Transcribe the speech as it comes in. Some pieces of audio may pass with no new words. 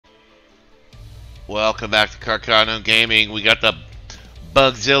Welcome back to Carcano Gaming. We got the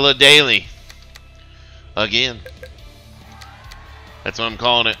Bugzilla Daily. Again. That's what I'm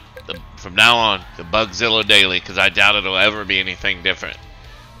calling it. From now on, the Bugzilla Daily, because I doubt it'll ever be anything different.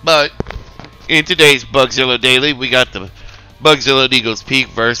 But, in today's Bugzilla Daily, we got the Bugzilla at Eagles Peak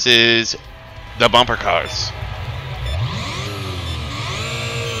versus the bumper cars.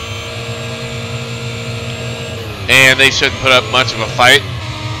 And they shouldn't put up much of a fight.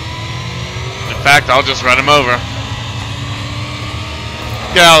 In fact, I'll just run him over.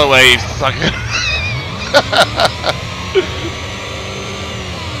 Get out of the way, you sucker.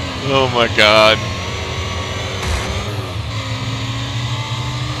 Oh my god.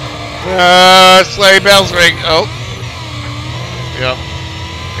 Sleigh bells ring. Oh. Yep.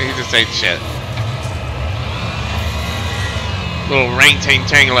 He just ain't shit. Little ring ting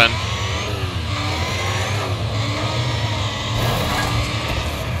tingling.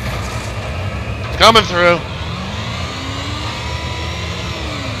 Coming through.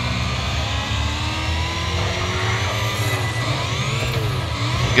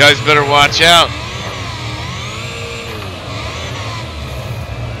 You guys better watch out.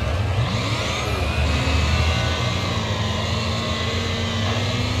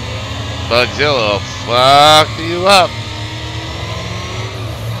 Bugzilla will fuck you up.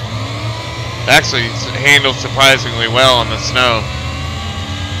 Actually, it's handled surprisingly well on the snow.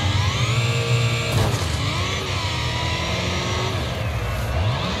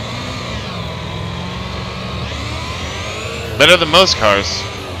 Better than most cars.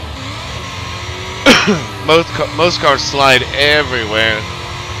 most cars slide everywhere,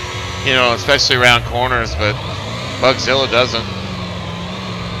 you know, especially around corners, but Bugzilla doesn't.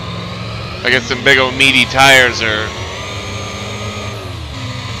 I guess some big old meaty tires are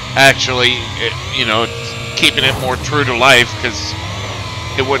actually, you know, keeping it more true to life, because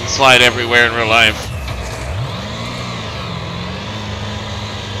it wouldn't slide everywhere in real life.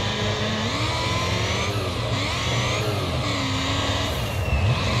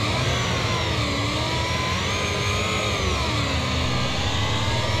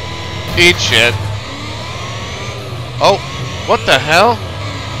 Eat shit. Oh, what the hell?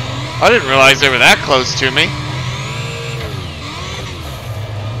 I didn't realize they were that close to me.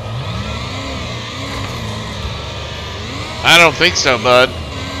 I don't think so, bud.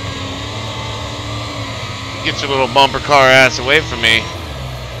 Get your little bumper car ass away from me.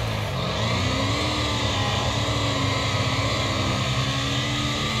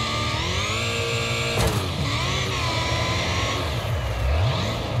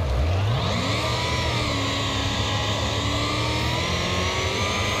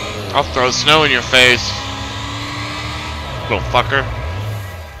 I'll throw snow in your face, little fucker.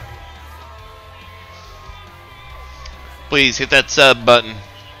 Please hit that sub button.